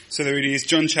So the reading is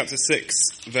John chapter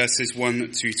 6, verses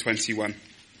 1 to 21.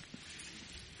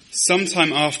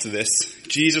 Sometime after this,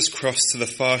 Jesus crossed to the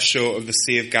far shore of the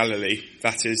Sea of Galilee,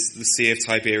 that is, the Sea of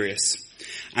Tiberias.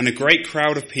 And a great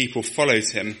crowd of people followed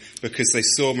him because they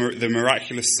saw the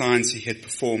miraculous signs he had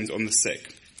performed on the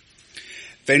sick.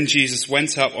 Then Jesus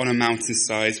went up on a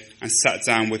mountainside and sat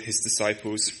down with his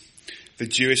disciples. The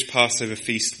Jewish Passover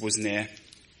feast was near.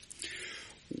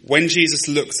 When Jesus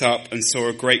looked up and saw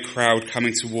a great crowd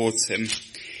coming towards him,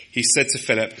 he said to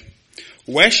Philip,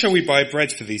 "Where shall we buy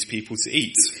bread for these people to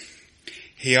eat?"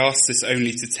 He asked this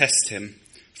only to test him,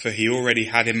 for he already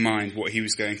had in mind what he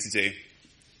was going to do.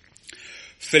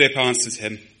 Philip answered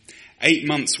him, 8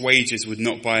 months' wages would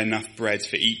not buy enough bread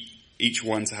for each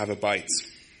one to have a bite.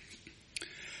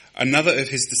 Another of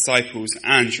his disciples,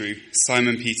 Andrew,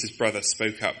 Simon Peter's brother,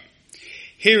 spoke up.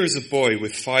 "Here is a boy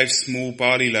with 5 small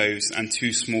barley loaves and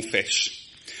 2 small fish.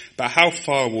 But how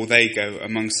far will they go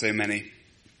among so many?"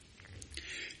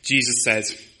 Jesus said,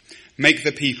 "Make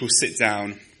the people sit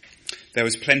down." There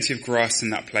was plenty of grass in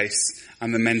that place,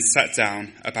 and the men sat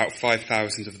down, about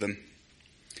 5,000 of them.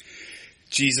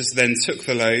 Jesus then took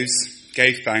the loaves,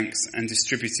 gave thanks, and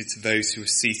distributed to those who were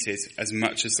seated as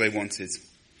much as they wanted.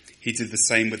 He did the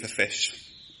same with the fish.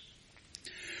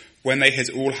 When they had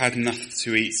all had enough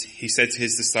to eat, he said to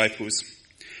his disciples,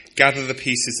 "Gather the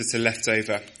pieces that are left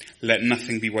over, let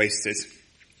nothing be wasted."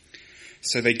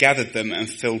 So they gathered them and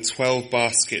filled 12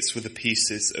 baskets with the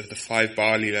pieces of the 5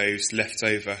 barley loaves left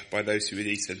over by those who had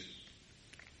eaten.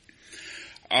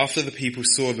 After the people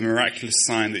saw the miraculous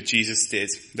sign that Jesus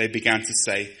did, they began to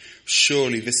say,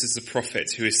 "Surely this is the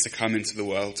prophet who is to come into the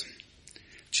world."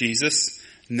 Jesus,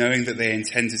 knowing that they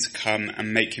intended to come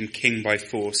and make him king by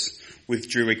force,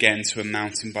 withdrew again to a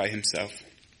mountain by himself.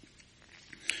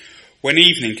 When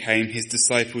evening came, his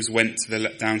disciples went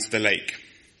down to the lake,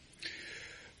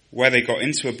 where they got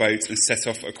into a boat and set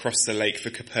off across the lake for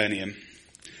Capernaum.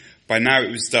 By now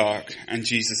it was dark, and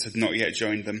Jesus had not yet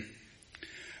joined them.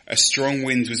 A strong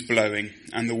wind was blowing,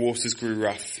 and the waters grew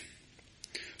rough.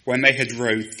 When they had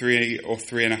rowed 3 or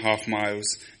 3.5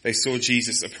 miles, they saw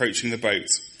Jesus approaching the boat,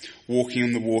 walking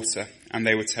on the water, and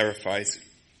they were terrified.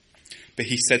 But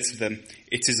he said to them,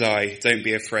 "It is I, don't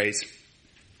be afraid."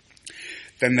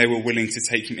 Then they were willing to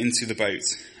take him into the boat,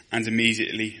 and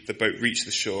immediately the boat reached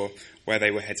the shore where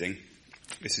they were heading.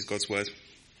 This is God's word.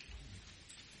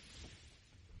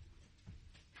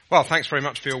 Well, thanks very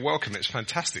much for your welcome. It's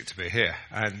fantastic to be here,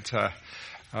 and I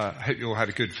hope you all had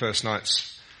a good first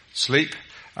night's sleep.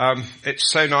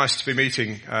 It's so nice to be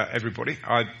meeting everybody.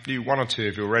 I knew 1 or 2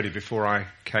 of you already before I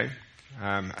came,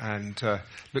 and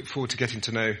look forward to getting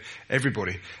to know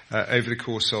everybody over the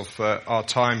course of our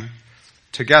time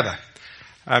together.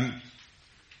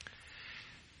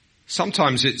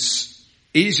 Sometimes it's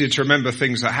easier to remember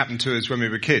things that happened to us when we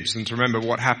were kids than to remember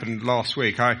what happened last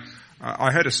week.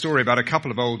 I heard a story about a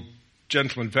couple of old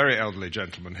gentlemen, very elderly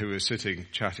gentlemen, who were sitting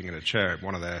chatting in a chair at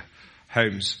one of their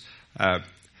homes a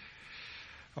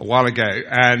while ago,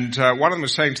 and one of them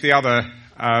was saying to the other,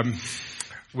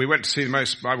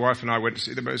 my wife and I went to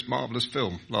see the most marvellous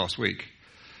film last week.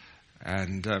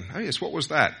 And, "Oh yes, what was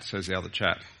that?" says the other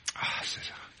chap. I said,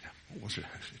 "What was it?"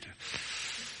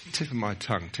 Tip of my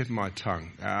tongue.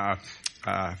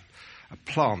 A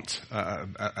plant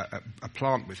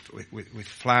with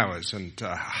flowers and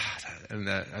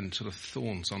sort of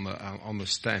thorns on the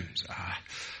stems.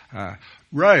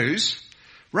 Rose.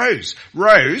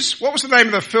 What was the name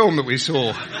of the film that we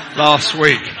saw last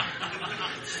week?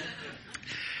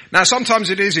 Now, sometimes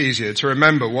it is easier to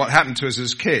remember what happened to us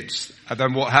as kids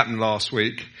than what happened last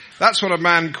week. That's what a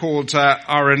man called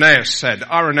Irenaeus said.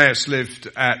 Irenaeus lived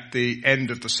at the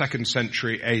end of the 2nd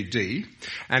century AD,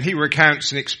 and he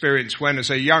recounts an experience when, as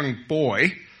a young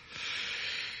boy,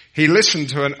 he listened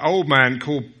to an old man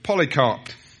called Polycarp.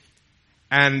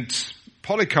 And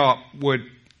Polycarp would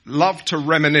love to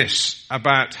reminisce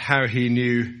about how he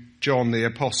knew John the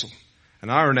Apostle. And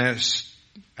Irenaeus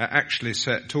actually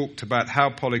talked about how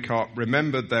Polycarp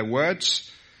remembered their words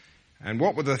and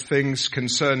what were the things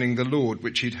concerning the Lord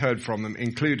which he'd heard from them,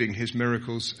 including his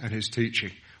miracles and his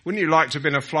teaching. Wouldn't you like to have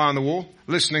been a fly on the wall,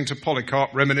 listening to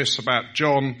Polycarp reminisce about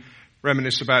John,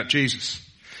 reminisce about Jesus?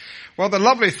 Well, the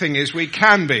lovely thing is we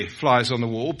can be flies on the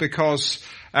wall because,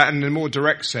 in a more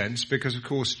direct sense, because of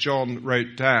course John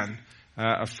wrote down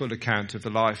a full account of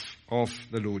the life of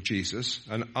the Lord Jesus,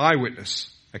 an eyewitness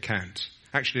account.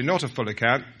 Actually, not a full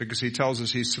account, because he tells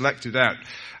us he's selected out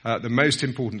the most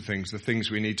important things, the things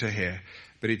we need to hear.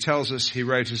 But he tells us he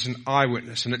wrote as an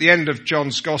eyewitness. And at the end of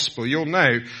John's gospel, you'll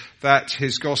know that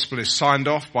his gospel is signed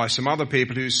off by some other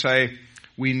people who say,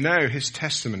 "We know his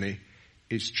testimony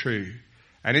is true."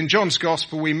 And in John's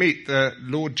Gospel, we meet the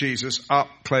Lord Jesus up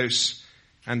close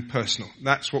and personal.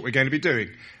 That's what we're going to be doing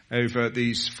over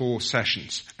these 4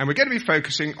 sessions. And we're going to be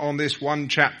focusing on this one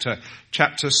chapter,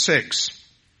 chapter 6.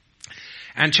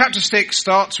 And chapter 6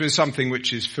 starts with something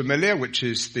which is familiar, which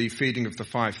is the feeding of the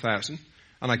 5,000.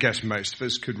 And I guess most of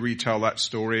us could retell that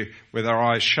story with our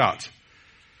eyes shut.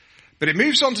 But it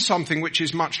moves on to something which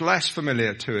is much less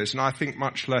familiar to us, and I think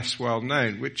much less well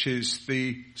known, which is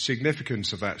the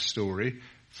significance of that story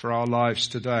for our lives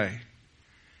today.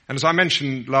 And as I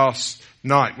mentioned last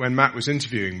night when Matt was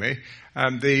interviewing me,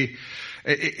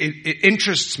 it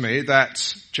interests me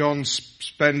that John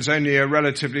spends only a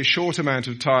relatively short amount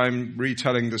of time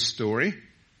retelling the story,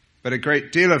 but a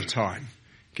great deal of time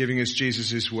giving us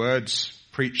Jesus' words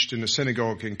preached in a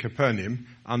synagogue in Capernaum,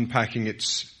 unpacking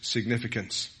its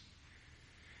significance.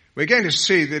 We're going to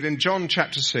see that in John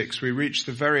chapter 6 we reach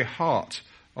the very heart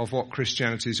of what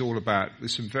Christianity is all about,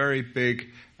 with some very big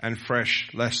and fresh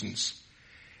lessons.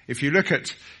 If you look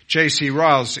at J.C.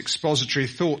 Ryle's expository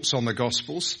thoughts on the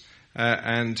Gospels,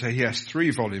 and he has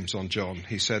 3 volumes on John,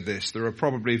 he said this: there are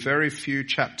probably very few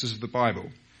chapters of the Bible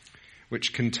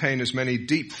which contain as many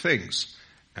deep things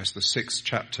as the 6th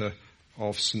chapter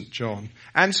of St. John.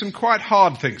 And some quite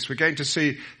hard things. We're going to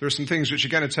see there are some things which are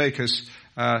going to take us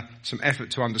some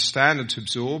effort to understand and to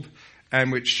absorb,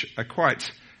 and which are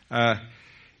quite,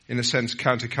 in a sense,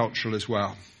 countercultural as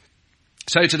well.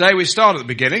 So today we start at the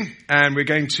beginning, and we're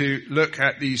going to look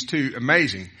at these 2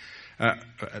 amazing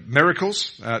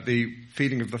miracles, the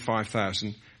feeding of the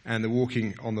 5,000 and the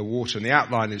walking on the water. And the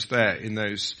outline is there in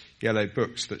those yellow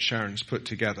books that Sharon's put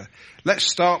together. Let's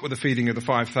start with the feeding of the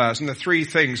 5,000. The 3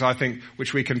 things, I think,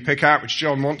 which we can pick out, which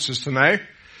John wants us to know.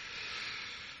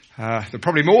 There are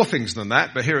probably more things than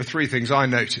that, but here are 3 things I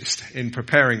noticed in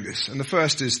preparing this. And the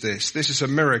first is this: this is a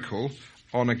miracle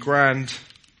on a grand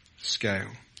scale.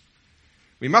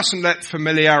 We mustn't let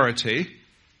familiarity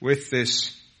with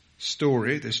this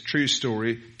story, this true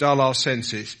story, dull our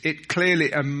senses. It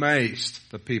clearly amazed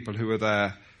the people who were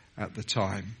there at the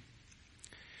time.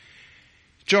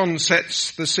 John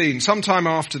sets the scene. Sometime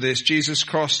after this, Jesus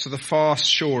crossed to the far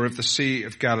shore of the Sea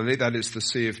of Galilee, that is the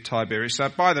Sea of Tiberias. Now,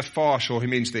 by the far shore, he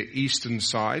means the eastern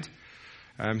side,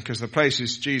 because the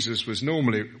places Jesus was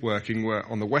normally working were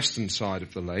on the western side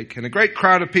of the lake, and a great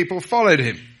crowd of people followed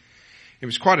him. It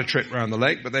was quite a trip around the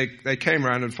lake, but they came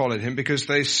around and followed him because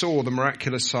they saw the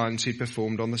miraculous signs he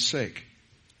performed on the sick.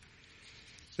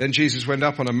 Then Jesus went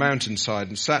up on a mountainside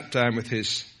and sat down with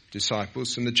his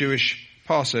disciples, and the Jewish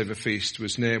Passover feast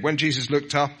was near. When Jesus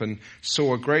looked up and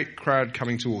saw a great crowd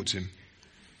coming towards him,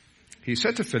 he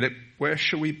said to Philip, "Where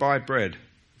shall we buy bread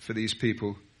for these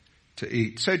people to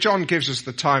eat?" So John gives us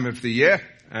the time of the year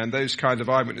and those kind of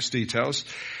eyewitness details.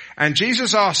 And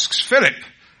Jesus asks Philip,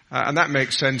 and that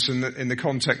makes sense in the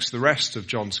context of the rest of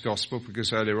John's Gospel,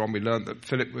 because earlier on we learned that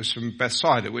Philip was from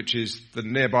Bethsaida, which is the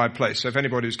nearby place. So if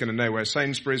anybody was going to know where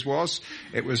Sainsbury's was,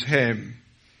 it was him.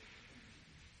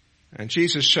 And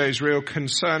Jesus shows real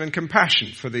concern and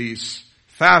compassion for these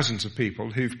thousands of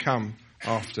people who've come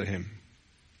after him.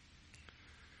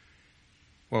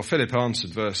 Well, Philip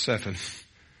answered, verse 7,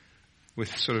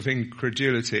 with sort of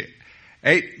incredulity.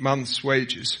 8 months'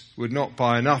 wages would not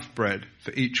buy enough bread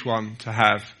for each one to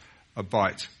have a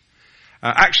bite.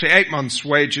 Actually, 8 months'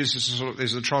 wages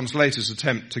is a translator's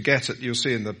attempt to get it. You'll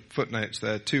see in the footnotes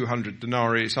there, 200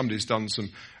 denarii. Somebody's done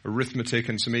some arithmetic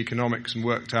and some economics and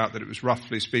worked out that it was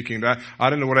roughly speaking that.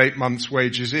 I don't know what 8 months'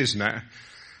 wages is now.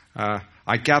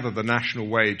 I gather the national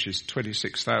wage is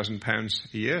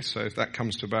 £26,000 a year, so if that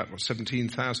comes to about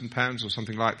 £17,000 or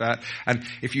something like that. And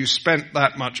if you spent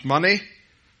that much money,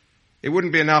 it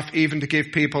wouldn't be enough even to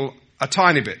give people a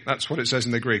tiny bit. That's what it says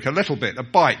in the Greek. A little bit, a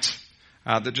bite.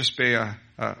 That'd just be a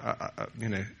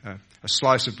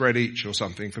slice of bread each or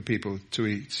something for people to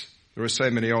eat. There are so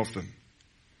many of them.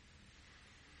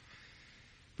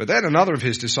 But then another of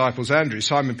his disciples, Andrew,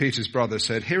 Simon Peter's brother,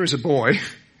 said, "Here is a boy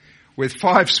with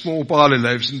 5 small barley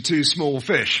loaves and 2 small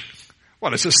fish."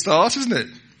 Well, it's a start, isn't it?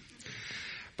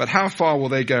 "But how far will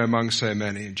they go among so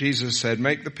many?" And Jesus said,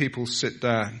 "Make the people sit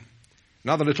down."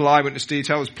 Another little eyewitness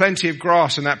detail, there's plenty of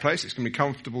grass in that place. It's going to be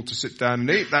comfortable to sit down and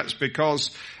eat. That's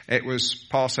because it was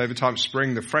Passover time,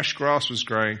 spring. The fresh grass was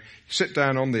growing. You sit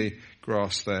down on the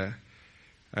grass there.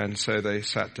 And so they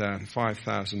sat down,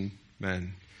 5,000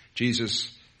 men.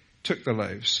 Jesus took the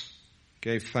loaves,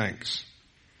 gave thanks,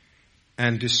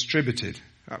 and distributed.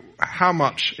 How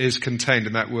much is contained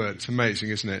in that word? It's amazing,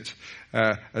 isn't it?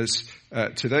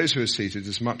 To those who were seated,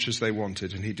 as much as they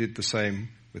wanted. And he did the same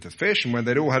with the fish. And when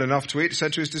they'd all had enough to eat, he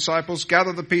said to his disciples,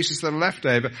 "Gather the pieces that are left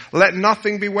over. Let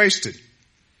nothing be wasted."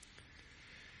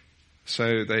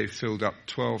 So they filled up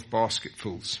 12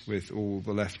 basketfuls with all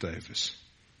the leftovers.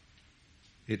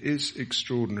 It is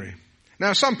extraordinary.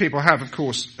 Now, some people have, of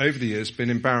course, over the years been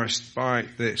embarrassed by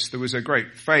this. There was a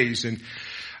great phase in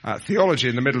theology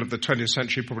in the middle of the 20th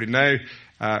century, probably know,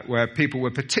 where people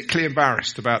were particularly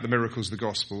embarrassed about the miracles of the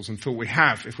Gospels and thought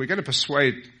if we're going to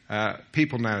persuade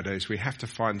people nowadays, we have to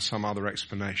find some other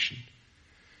explanation.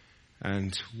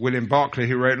 And William Barclay,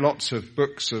 who wrote lots of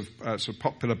books of sort of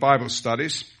popular Bible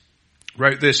studies,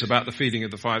 wrote this about the feeding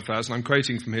of the 5,000. I'm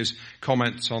quoting from his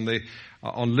comments on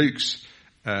Luke's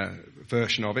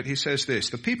version of it. He says this: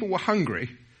 the people were hungry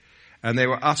and they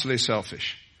were utterly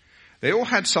selfish. They all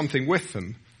had something with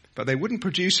them, but they wouldn't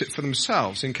produce it for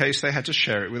themselves in case they had to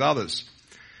share it with others.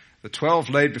 The 12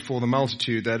 laid before the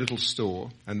multitude their little store,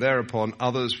 and thereupon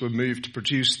others were moved to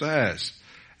produce theirs.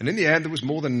 And in the end, there was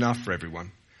more than enough for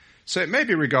everyone. So it may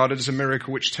be regarded as a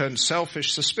miracle which turned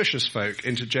selfish, suspicious folk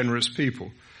into generous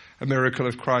people, a miracle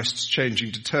of Christ's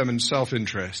changing determined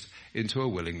self-interest into a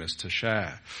willingness to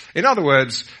share. In other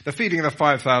words, the feeding of the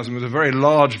 5,000 was a very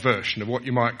large version of what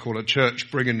you might call a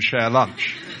church bring and share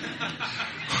lunch.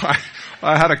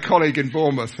 I had a colleague in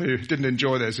Bournemouth who didn't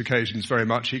enjoy those occasions very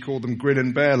much. He called them grin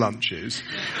and bear lunches.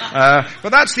 But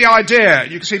that's the idea.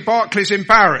 You can see Barclay's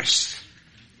embarrassed.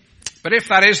 But if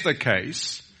that is the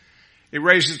case, it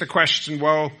raises the question,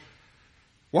 well,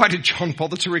 why did John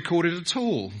bother to record it at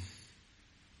all?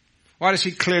 Why does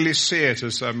he clearly see it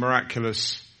as a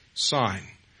miraculous sign?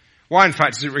 Why, in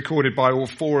fact, is it recorded by all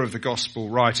four of the gospel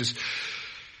writers?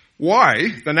 Why,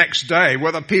 the next day,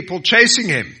 were the people chasing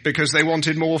him because they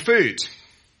wanted more food?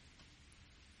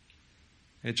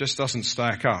 It just doesn't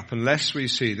stack up unless we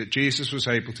see that Jesus was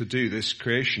able to do this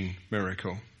creation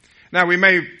miracle. Now, we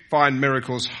may find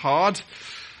miracles hard.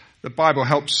 The Bible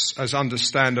helps us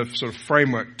understand a sort of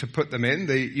framework to put them in.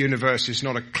 The universe is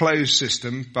not a closed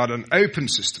system, but an open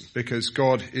system, because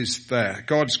God is there.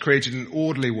 God's created an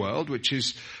orderly world, which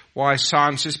is why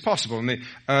science is possible. And the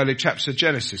early chapters of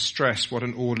Genesis stress what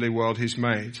an orderly world he's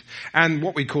made. And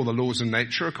what we call the laws of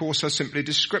nature, of course, are simply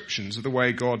descriptions of the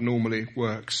way God normally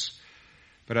works.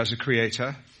 But as a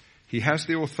creator, he has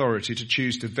the authority to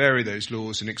choose to vary those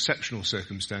laws in exceptional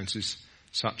circumstances,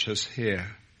 such as here.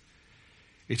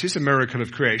 It is a miracle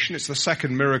of creation. It's the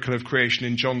second miracle of creation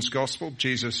in John's Gospel.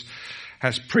 Jesus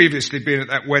has previously been at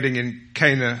that wedding in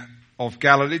Cana of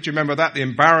Galilee. Do you remember that? The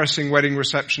embarrassing wedding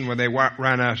reception when they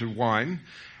ran out of wine.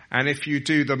 And if you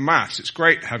do the maths, it's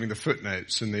great having the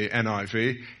footnotes in the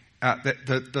NIV.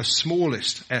 The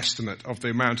smallest estimate of the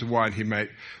amount of wine he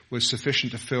made was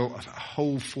sufficient to fill a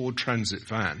whole Ford Transit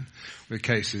van with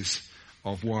cases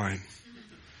of wine.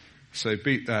 So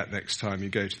beat that next time you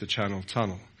go to the Channel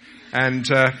Tunnel. And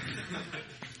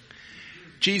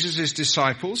Jesus'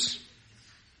 disciples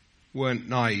weren't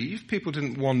naive. People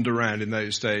didn't wander around in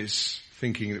those days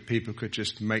thinking that people could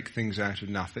just make things out of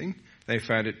nothing. They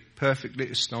found it perfectly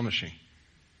astonishing.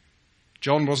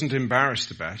 John wasn't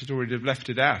embarrassed about it, or he'd have left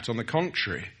it out. On the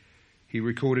contrary, he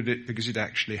recorded it because it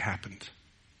actually happened.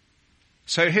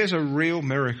 So here's a real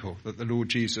miracle that the Lord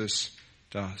Jesus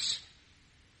does.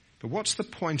 But what's the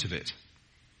point of it?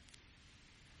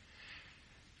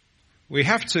 We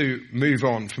have to move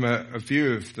on from a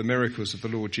view of the miracles of the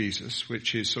Lord Jesus,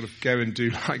 which is sort of go and do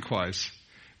likewise,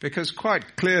 because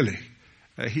quite clearly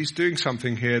he's doing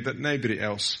something here that nobody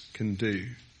else can do.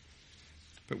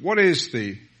 But what is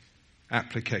the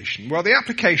application? Well, the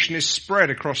application is spread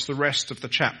across the rest of the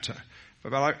chapter,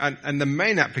 and the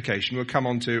main application we'll come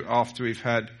on to after we've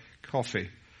had coffee.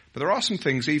 But there are some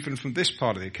things even from this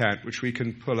part of the account which we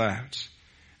can pull out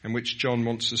and which John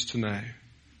wants us to know.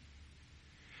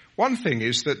 One thing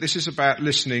is that this is about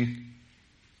listening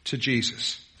to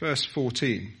Jesus. Verse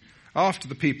 14. After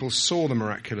the people saw the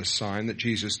miraculous sign that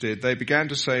Jesus did, they began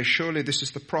to say, surely this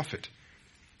is the prophet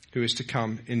who is to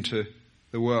come into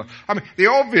the world. I mean, the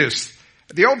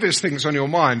obvious things on your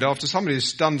mind after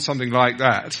somebody's done something like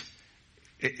that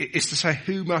is to say,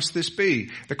 who must this be?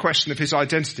 The question of his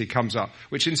identity comes up,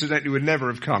 which incidentally would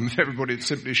never have come if everybody had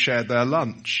simply shared their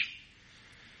lunch.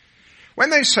 When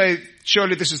they say,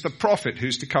 surely this is the prophet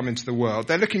who's to come into the world,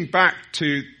 they're looking back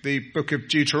to the book of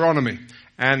Deuteronomy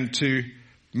and to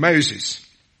Moses.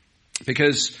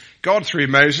 Because God, through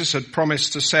Moses, had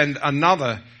promised to send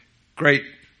another great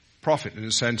prophet, in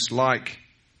a sense, like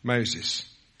Moses.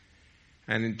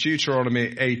 And in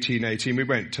Deuteronomy 18:18, we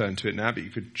won't turn to it now, but you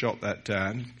could jot that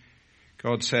down.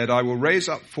 God said, I will raise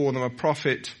up for them a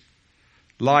prophet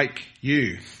like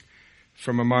you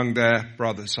from among their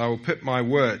brothers. I will put my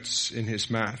words in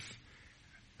his mouth,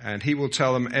 and he will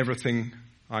tell them everything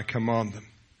I command them.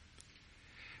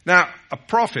 Now, a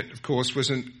prophet, of course,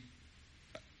 was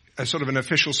a sort of an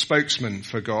official spokesman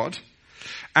for God.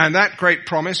 And that great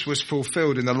promise was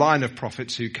fulfilled in the line of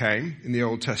prophets who came in the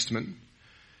Old Testament.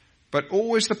 But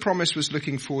always the promise was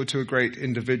looking forward to a great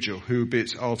individual who would be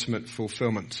its ultimate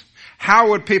fulfillment. How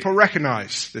would people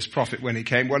recognize this prophet when he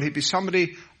came? Well, he'd be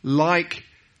somebody like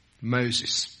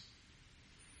Moses.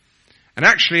 And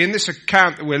actually, in this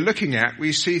account that we're looking at,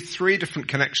 we see three different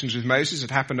connections with Moses.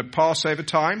 It happened at Passover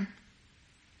time.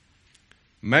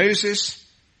 Moses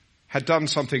had done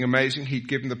something amazing. He'd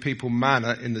given the people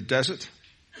manna in the desert.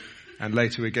 And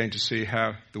later we're going to see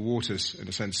how the waters, in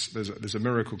a sense, there's a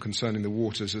miracle concerning the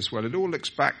waters as well. It all looks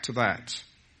back to that.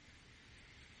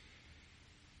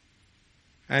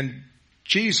 And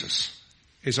Jesus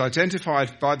is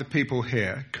identified by the people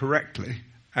here correctly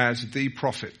as the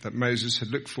prophet that Moses had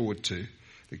looked forward to,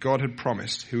 that God had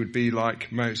promised, who would be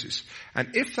like Moses.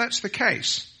 And if that's the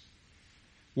case,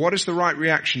 what is the right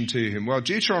reaction to him? Well,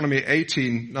 Deuteronomy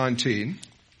 18:19,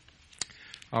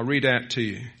 I'll read out to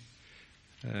you.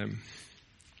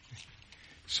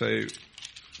 So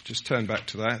just turn back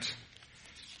to that.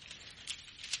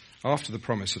 After the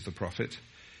promise of the prophet,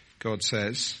 God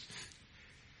says,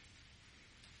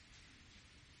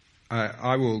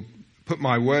 I will put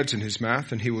my words in his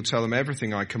mouth and he will tell them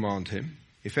everything I command him.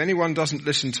 If anyone doesn't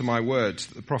listen to my words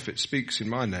that the prophet speaks in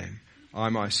my name, I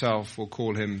myself will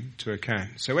call him to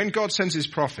account. So when God sends his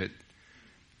prophet,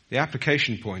 the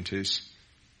application point is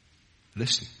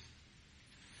listen.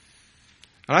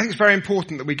 And I think it's very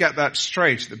important that we get that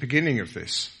straight at the beginning of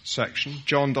this section.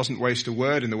 John doesn't waste a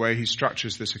word in the way he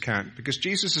structures this account, because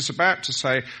Jesus is about to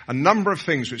say a number of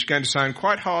things which are going to sound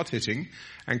quite hard-hitting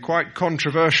and quite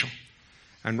controversial.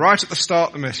 And right at the start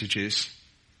of the message is,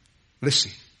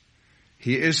 listen,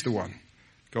 he is the one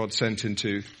God sent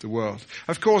into the world.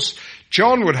 Of course,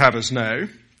 John would have us know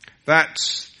that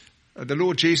the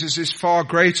Lord Jesus is far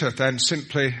greater than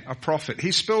simply a prophet.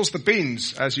 He spills the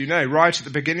beans, as you know, right at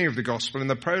the beginning of the gospel in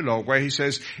the prologue, where he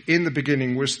says, in the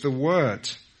beginning was the Word.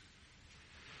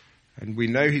 And we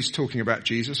know he's talking about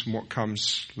Jesus and what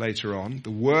comes later on.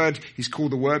 The Word, he's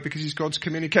called the Word because he's God's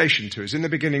communication to us. In the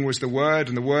beginning was the Word,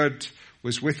 and the Word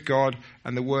was with God,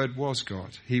 and the Word was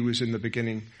God. He was in the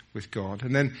beginning with God.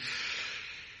 And then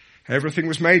everything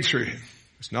was made through him.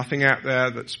 There's nothing out there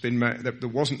that's been made, that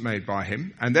wasn't made by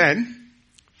him. And then,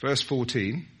 verse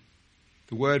 14,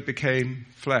 the Word became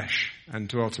flesh and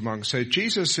dwelt among us. So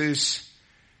Jesus is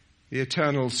the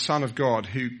eternal Son of God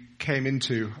who came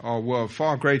into our world,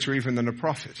 far greater even than a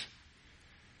prophet.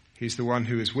 He's the one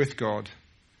who is with God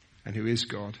and who is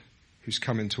God, who's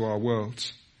come into our world.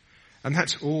 And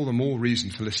that's all the more reason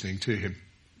for listening to him.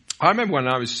 I remember when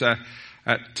I was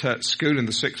at school in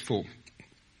the sixth form,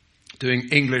 doing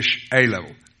English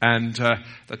A-level, and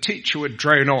the teacher would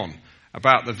drone on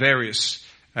about the various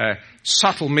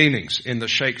subtle meanings in the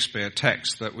Shakespeare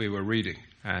text that we were reading.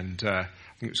 And I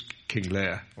think it was King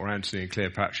Lear or Antony and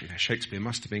Cleopatra. You know, Shakespeare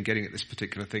must have been getting at this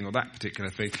particular thing or that particular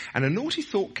thing. And a naughty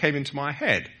thought came into my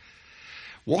head.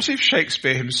 What if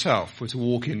Shakespeare himself were to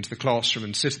walk into the classroom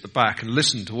and sit at the back and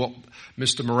listen to what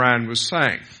Mr. Moran was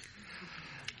saying?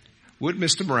 Would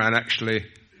Mr. Moran actually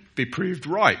be proved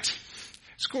right?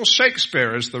 Of course,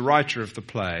 Shakespeare, as the writer of the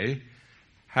play,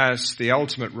 has the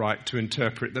ultimate right to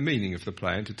interpret the meaning of the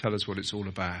play and to tell us what it's all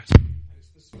about.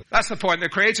 That's the point. The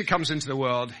Creator comes into the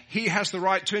world. He has the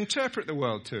right to interpret the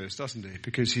world to us, doesn't he?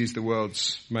 Because he's the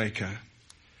world's maker.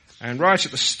 And right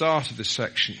at the start of this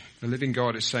section, the living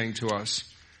God is saying to us,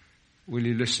 will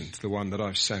you listen to the one that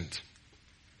I've sent?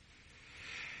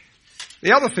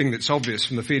 The other thing that's obvious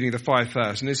from the feeding of the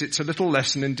 5,000 is it's a little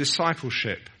lesson in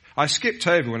discipleship. I skipped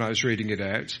over when I was reading it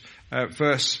out,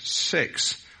 verse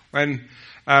 6, when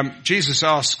Jesus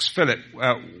asks Philip,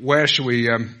 where shall we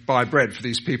buy bread for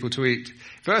these people to eat?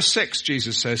 Verse 6,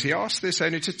 Jesus says he asked this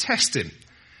only to test him,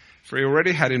 for he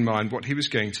already had in mind what he was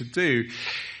going to do.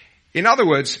 In other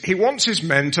words, he wants his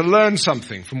men to learn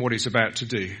something from what he's about to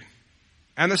do.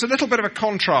 And there's a little bit of a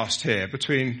contrast here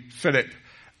between Philip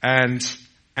and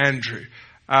Andrew.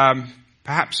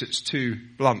 Perhaps it's too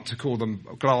blunt to call them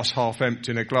a glass half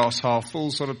empty and a glass half full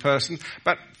sort of person,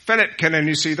 but Philip can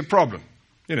only see the problem.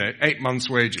 8 months'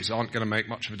 wages aren't going to make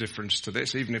much of a difference to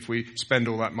this, even if we spend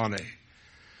all that money.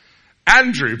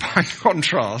 Andrew, by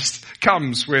contrast,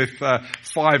 comes with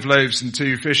 5 loaves and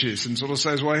 2 fishes and sort of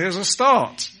says, well, here's a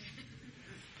start.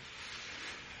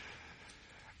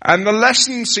 And the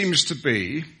lesson seems to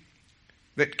be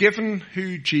that given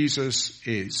who Jesus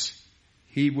is,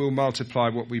 he will multiply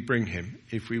what we bring him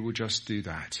if we will just do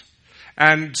that.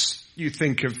 And you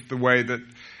think of the way that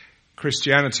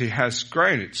Christianity has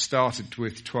grown. It started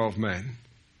with 12 men,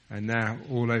 and now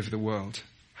all over the world,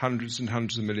 hundreds and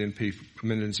hundreds of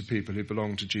millions of people who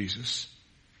belong to Jesus.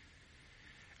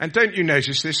 And don't you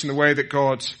notice this in the way that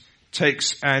God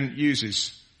takes and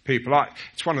uses people?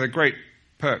 It's one of the great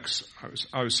perks,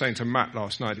 I was saying to Matt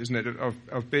last night, isn't it,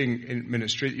 of being in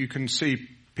ministry. You can see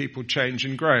people change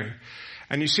and grow.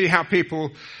 And you see how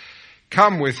people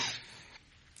come with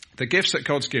the gifts that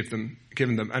God's given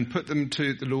them and put them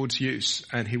to the Lord's use,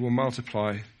 and he will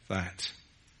multiply that.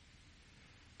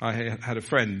 I had a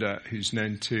friend who's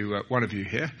known to one of you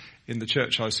here in the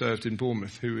church I served in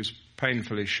Bournemouth, who was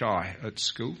painfully shy at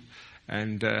school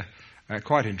and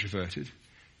quite introverted.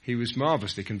 He was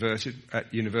marvellously converted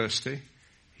at university.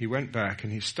 He went back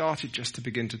and he started just to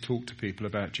begin to talk to people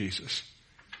about Jesus.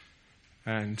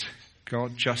 And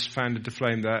God just fanned to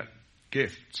flame that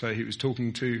gift. So he was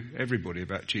talking to everybody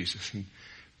about Jesus. And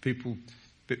people,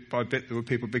 bit by bit, there were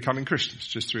people becoming Christians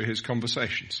just through his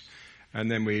conversations. And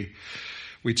then we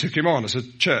took him on as a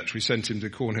church. We sent him to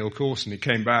Cornhill course and he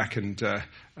came back and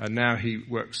now he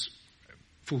works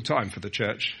full-time for the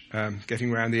church,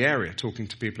 getting around the area, talking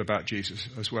to people about Jesus,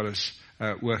 as well as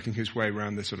working his way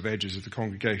around the sort of edges of the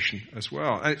congregation as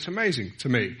well. And it's amazing to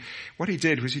me. What he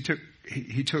did was he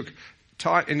took,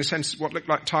 in a sense, what looked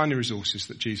like tiny resources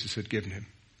that Jesus had given him.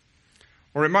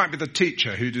 Or it might be the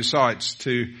teacher who decides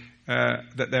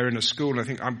that they're in a school and they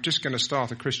think, I'm just going to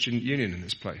start a Christian union in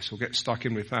this place, or get stuck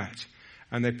in with that.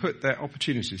 And they put their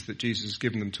opportunities that Jesus has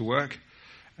given them to work,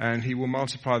 and he will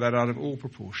multiply that out of all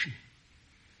proportion.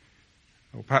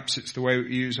 Or perhaps it's the way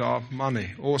we use our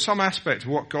money, or some aspect of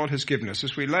what God has given us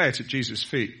as we lay it at Jesus'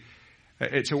 feet.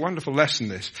 It's a wonderful lesson,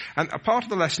 this. And a part of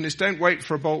the lesson is don't wait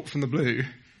for a bolt from the blue.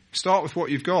 Start with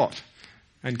what you've got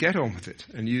and get on with it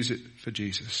and use it for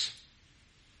Jesus.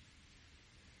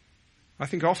 I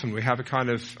think often we have a kind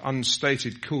of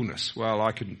unstated coolness. Well,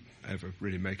 I couldn't ever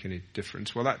really make any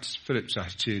difference. Well, that's Philip's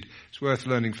attitude. It's worth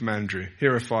learning from Andrew.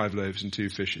 Here are 5 loaves and 2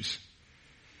 fishes.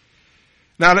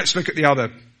 Now let's look at the other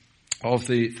of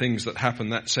the things that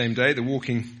happened that same day, the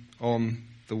walking on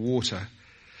the water.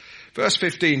 Verse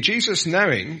 15, Jesus,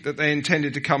 knowing that they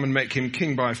intended to come and make him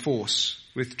king by force,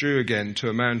 withdrew again to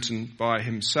a mountain by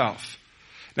himself.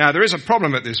 Now, there is a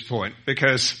problem at this point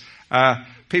because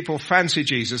people fancy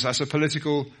Jesus as a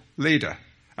political leader.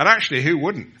 And actually, who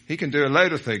wouldn't? He can do a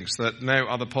load of things that no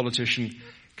other politician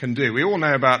can do. We all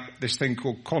know about this thing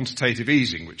called quantitative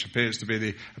easing, which appears to be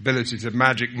the ability to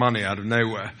magic money out of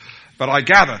nowhere. But I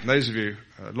gather, those of you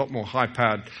a lot more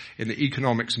high-powered in the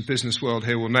economics and business world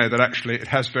here will know that actually it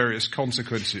has various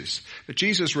consequences. But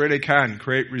Jesus really can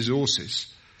create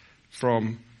resources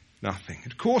from nothing.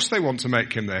 Of course they want to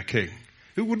make him their king.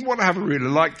 Who wouldn't want to have a ruler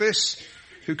like this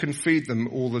who can feed them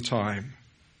all the time?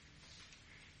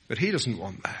 But he doesn't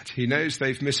want that. He knows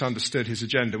they've misunderstood his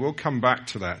agenda. We'll come back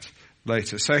to that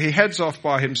later. So he heads off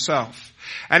by himself.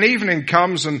 And evening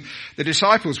comes and the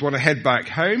disciples want to head back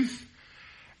home.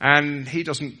 And he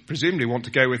doesn't presumably want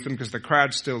to go with them because the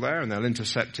crowd's still there and they'll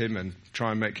intercept him and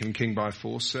try and make him king by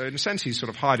force. So in a sense he's sort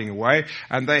of hiding away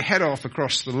and they head off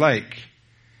across the lake.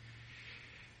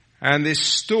 And this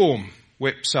storm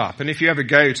whips up. And if you ever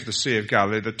go to the Sea of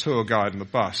Galilee, the tour guide on the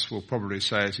bus will probably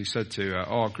say, as he said to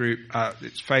our group,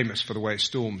 it's famous for the way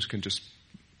storms can just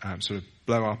sort of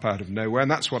blow up out of nowhere.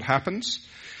 And that's what happens.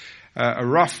 A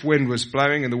rough wind was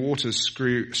blowing and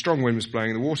strong wind was blowing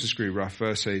and the waters grew rough,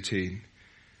 verse 18.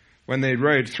 When they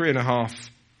rowed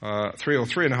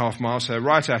 3.5 miles, so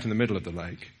right out in the middle of the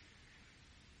lake,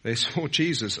 they saw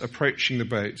Jesus approaching the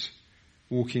boat,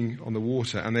 walking on the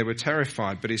water, and they were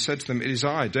terrified. But he said to them, "It is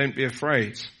I, don't be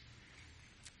afraid."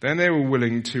 Then they were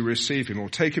willing to receive him or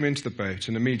take him into the boat,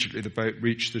 and immediately the boat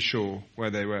reached the shore where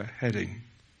they were heading.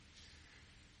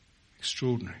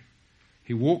 Extraordinary.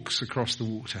 He walks across the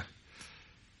water,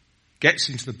 gets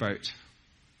into the boat,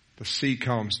 the sea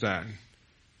calms down,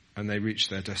 and they reach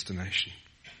their destination.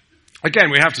 Again,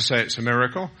 we have to say it's a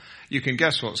miracle. You can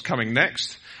guess what's coming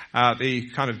next. The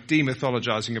kind of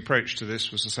demythologizing approach to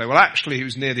this was to say, well, actually, he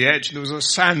was near the edge, and there was a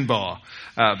sandbar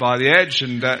by the edge,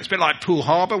 and it's a bit like Poole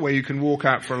Harbour, where you can walk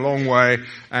out for a long way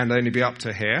and only be up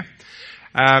to here,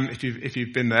 if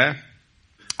you've been there.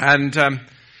 And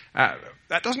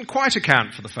that doesn't quite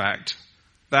account for the fact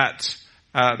that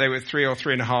they were 3 or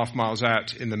 3.5 miles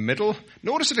out in the middle,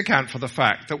 nor does it account for the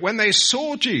fact that when they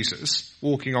saw Jesus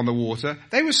walking on the water,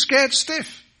 they were scared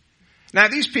stiff. Now,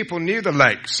 these people knew the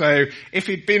lake, so if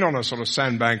he'd been on a sort of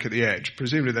sandbank at the edge,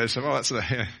 presumably they'd say, oh,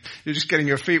 you're just getting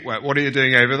your feet wet. What are you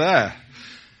doing over there?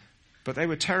 But they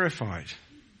were terrified.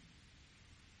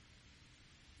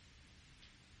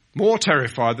 More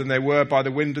terrified than they were by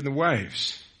the wind and the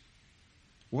waves.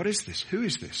 What is this? Who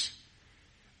is this?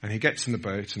 And he gets in the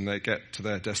boat and they get to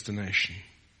their destination.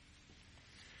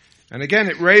 And again,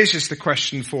 it raises the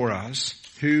question for us,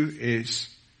 who is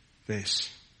this?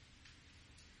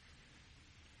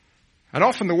 And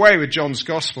often the way with John's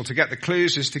Gospel to get the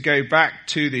clues is to go back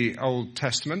to the Old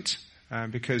Testament,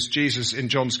 because Jesus in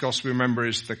John's Gospel, remember,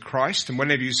 is the Christ. And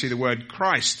whenever you see the word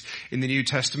Christ in the New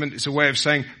Testament, it's a way of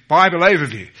saying Bible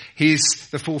overview. He's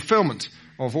the fulfillment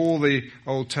of all the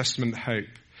Old Testament hope.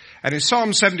 And in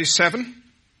Psalm 77,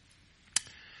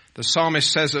 the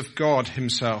psalmist says of God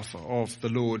himself, of the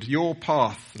Lord, your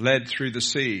path led through the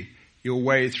sea, your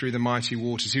way through the mighty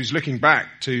waters. He was looking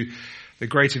back to the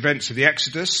great events of the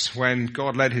Exodus when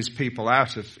God led his people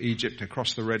out of Egypt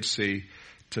across the Red Sea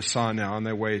to Sinai on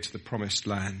their way to the promised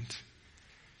land.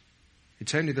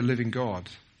 It's only the living God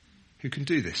who can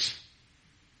do this.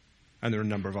 And there are a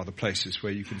number of other places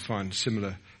where you can find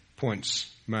similar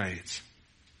points made.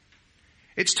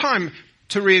 It's time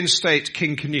to reinstate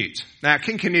King Canute. Now,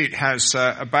 King Canute has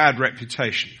a bad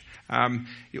reputation.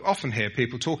 You often hear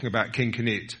people talking about King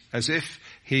Canute as if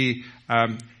he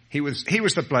was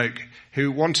the bloke who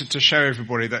wanted to show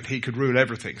everybody that he could rule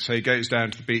everything. So he goes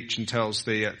down to the beach and tells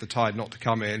the tide not to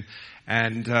come in,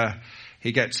 and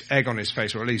he gets egg on his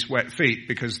face, or at least wet feet,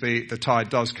 because the tide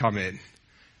does come in.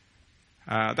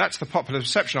 That's the popular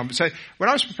perception of it. So when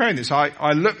I was preparing this,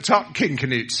 I looked up King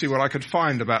Canute to see what I could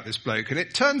find about this bloke, and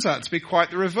it turns out to be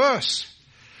quite the reverse.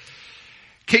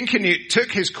 King Canute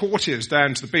took his courtiers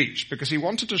down to the beach because he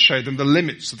wanted to show them the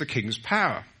limits of the king's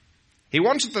power. He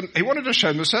wanted to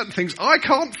show them certain things I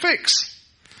can't fix.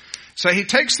 So he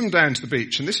takes them down to the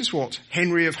beach, and this is what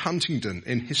Henry of Huntingdon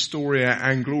in Historia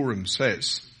Anglorum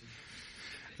says.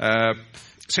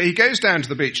 So he goes down to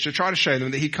the beach to try to show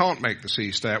them that he can't make the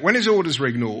sea stay out. When his orders were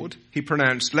ignored, he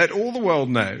pronounced, "Let all the world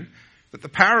know that the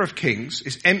power of kings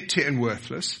is empty and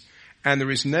worthless, and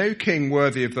there is no king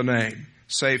worthy of the name,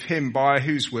 save him by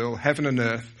whose will heaven and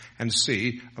earth and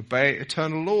sea obey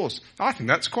eternal laws." I think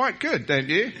that's quite good, don't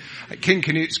you? King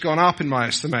Canute's gone up in my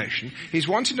estimation. He's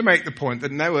wanting to make the point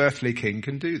that no earthly king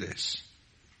can do this.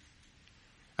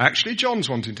 Actually, John's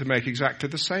wanting to make exactly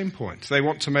the same point. They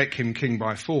want to make him king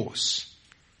by force.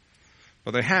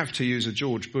 But they have, to use a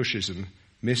George Bushism,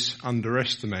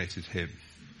 misunderestimated him.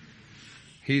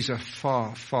 He's a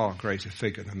far, far greater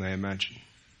figure than they imagine.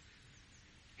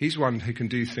 He's one who can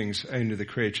do things only the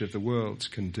creator of the world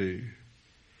can do.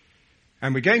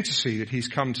 And we're going to see that he's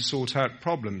come to sort out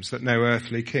problems that no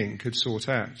earthly king could sort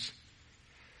out.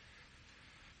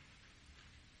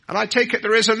 And I take it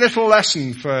there is a little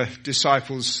lesson for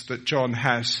disciples that John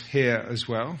has here as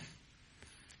well.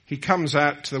 He comes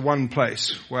out to the one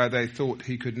place where they thought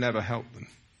he could never help them.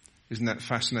 Isn't that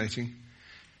fascinating?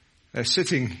 They're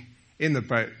sitting in the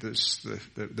boat. There's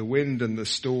the wind and the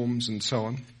storms and so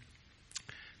on.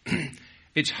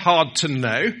 It's hard to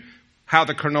know how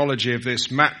the chronology of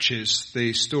this matches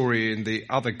the story in the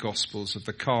other Gospels of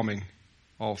the calming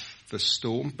of the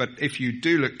storm. But if you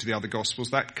do look to the other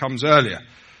Gospels, that comes earlier.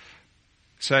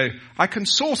 So I can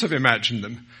sort of imagine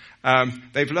them.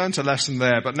 They've learnt a lesson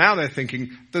there, but now they're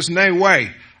thinking, there's no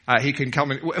way he can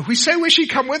come in. We so wish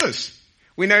he'd come with us.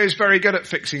 We know he's very good at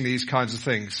fixing these kinds of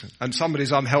things. And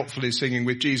somebody's unhelpfully singing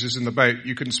with Jesus in the boat,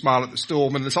 you can smile at the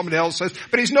storm, and then somebody else says,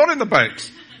 but he's not in the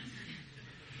boat.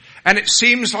 And it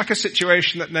seems like a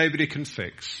situation that nobody can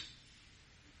fix.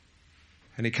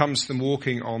 And he comes to them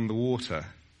walking on the water,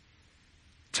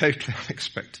 totally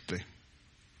unexpectedly.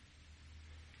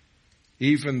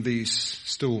 Even these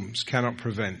storms cannot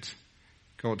prevent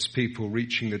God's people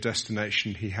reaching the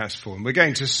destination he has for them. We're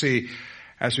going to see,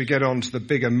 as we get on to the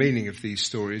bigger meaning of these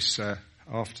stories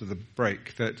after the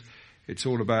break, that it's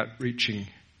all about reaching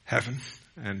heaven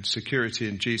and security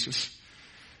in Jesus.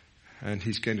 And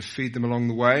he's going to feed them along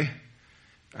the way,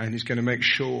 and he's going to make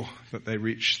sure that they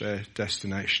reach their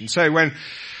destination. So when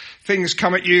things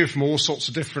come at you from all sorts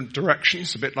of different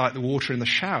directions, a bit like the water in the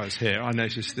showers here, I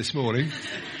noticed this morning.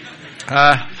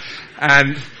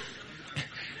 And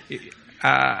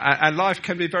life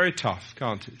can be very tough,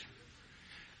 can't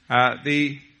it?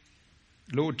 The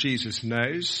Lord Jesus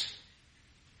knows,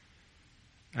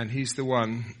 and he's the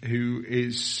one who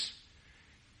is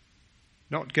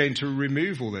not going to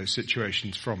remove all those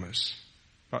situations from us,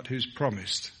 but who's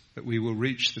promised that we will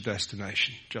reach the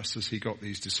destination, just as he got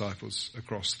these disciples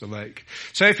across the lake.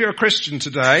 So if you're a Christian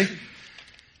today,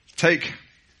 take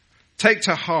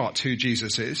to heart who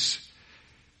Jesus is.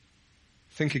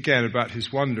 Think again about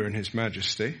his wonder and his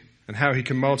majesty, and how he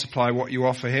can multiply what you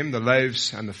offer him, the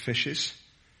loaves and the fishes.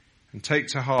 And take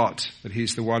to heart that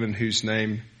he's the one in whose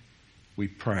name we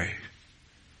pray.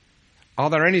 Are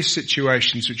there any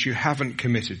situations which you haven't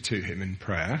committed to him in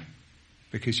prayer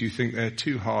because you think they're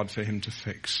too hard for him to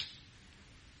fix?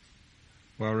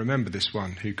 Well, remember this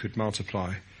one who could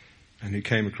multiply and who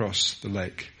came across the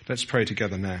lake. Let's pray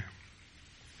together now.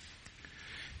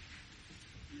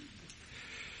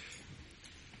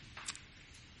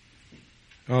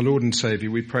 Our Lord and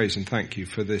Saviour, we praise and thank you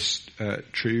for this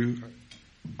true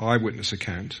eyewitness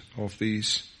account of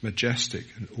these majestic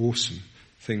and awesome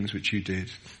things which you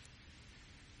did.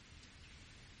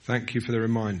 Thank you for the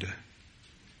reminder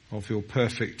of your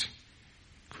perfect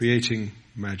creating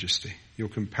majesty, your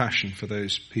compassion for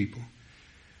those people.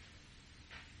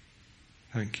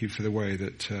 Thank you for the way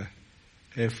that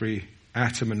every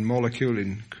atom and molecule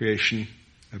in creation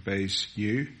obeys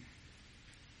you.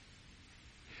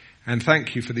 And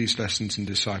thank you for these lessons in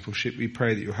discipleship. We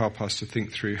pray that you'll help us to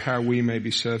think through how we may be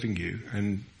serving you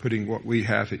and putting what we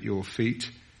have at your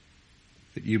feet,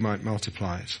 that you might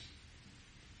multiply it.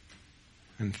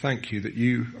 And thank you that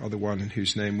you are the one in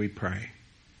whose name we pray.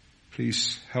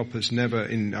 Please help us never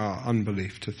in our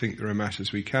unbelief to think there are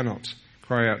matters we cannot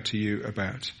cry out to you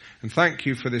about. And thank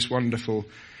you for this wonderful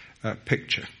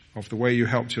picture of the way you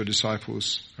helped your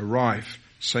disciples arrive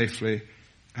safely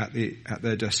at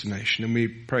their destination. And we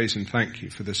praise and thank you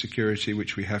for the security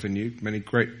which we have in you, many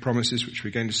great promises which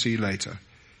we're going to see later.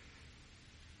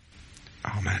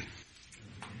 Amen.